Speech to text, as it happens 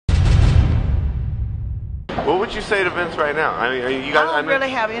What would you say to Vince right now? I mean, you guys. I don't really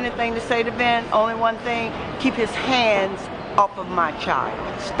have anything to say to Vince. Only one thing: keep his hands off of my child.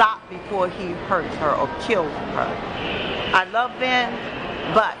 Stop before he hurts her or kills her. I love Vince,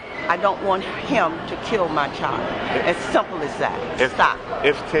 but I don't want him to kill my child. As simple as that. Stop.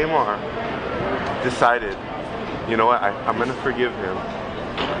 If Tamar decided, you know what, I'm going to forgive him,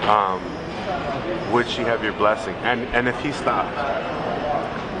 would she have your blessing? And if he stopped,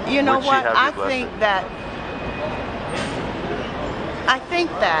 you know would what? she have your blessing? I think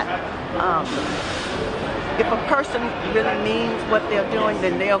that if a person really means what they're doing,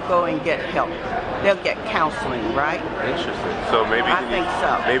 then they'll go and get help. They'll get counseling, right? Interesting. So maybe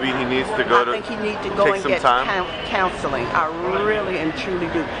Maybe he needs to go I think he needs to go and get counseling. I really and truly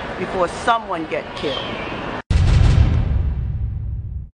do, before someone gets killed.